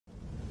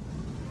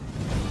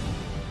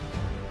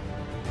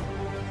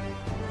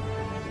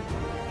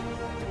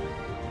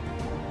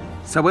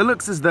So it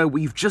looks as though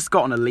we've just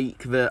gotten a leak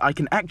that I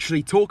can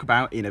actually talk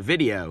about in a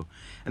video.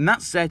 And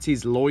that set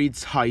is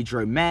Lloyd's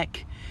Hydro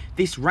Mech.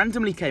 This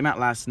randomly came out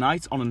last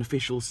night on an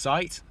official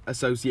site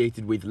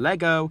associated with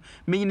LEGO,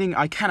 meaning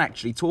I can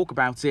actually talk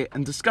about it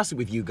and discuss it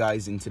with you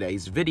guys in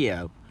today's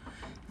video.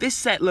 This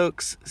set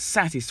looks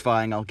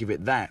satisfying, I'll give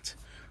it that.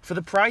 For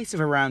the price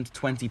of around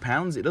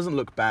 £20, it doesn't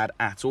look bad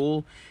at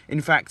all. In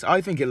fact,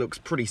 I think it looks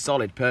pretty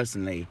solid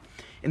personally.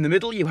 In the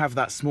middle you have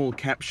that small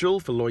capsule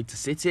for Lloyd to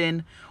sit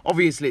in.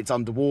 Obviously it's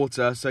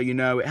underwater, so you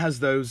know it has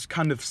those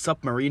kind of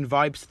submarine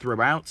vibes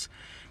throughout.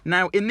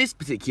 Now in this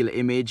particular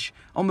image,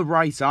 on the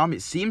right arm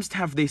it seems to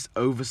have this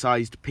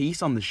oversized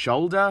piece on the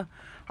shoulder.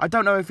 I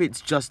don't know if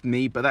it's just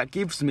me, but that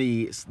gives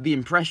me the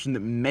impression that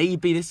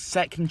maybe this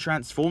set can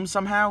transform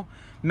somehow.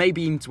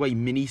 Maybe into a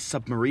mini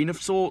submarine of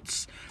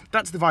sorts.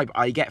 That's the vibe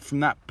I get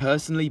from that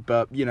personally,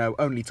 but you know,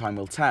 only time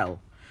will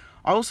tell.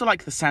 I also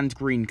like the sand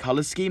green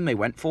colour scheme they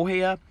went for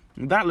here.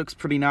 That looks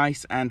pretty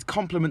nice and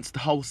complements the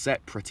whole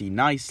set pretty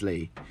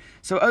nicely.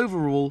 So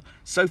overall,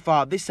 so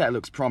far this set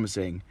looks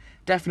promising.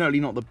 Definitely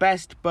not the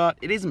best, but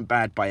it isn't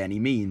bad by any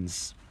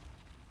means.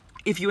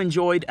 If you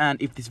enjoyed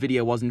and if this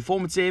video was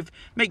informative,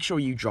 make sure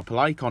you drop a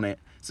like on it.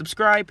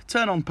 Subscribe,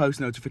 turn on post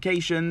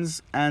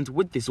notifications, and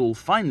with this all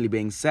finally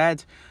being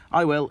said,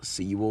 I will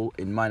see you all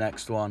in my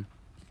next one.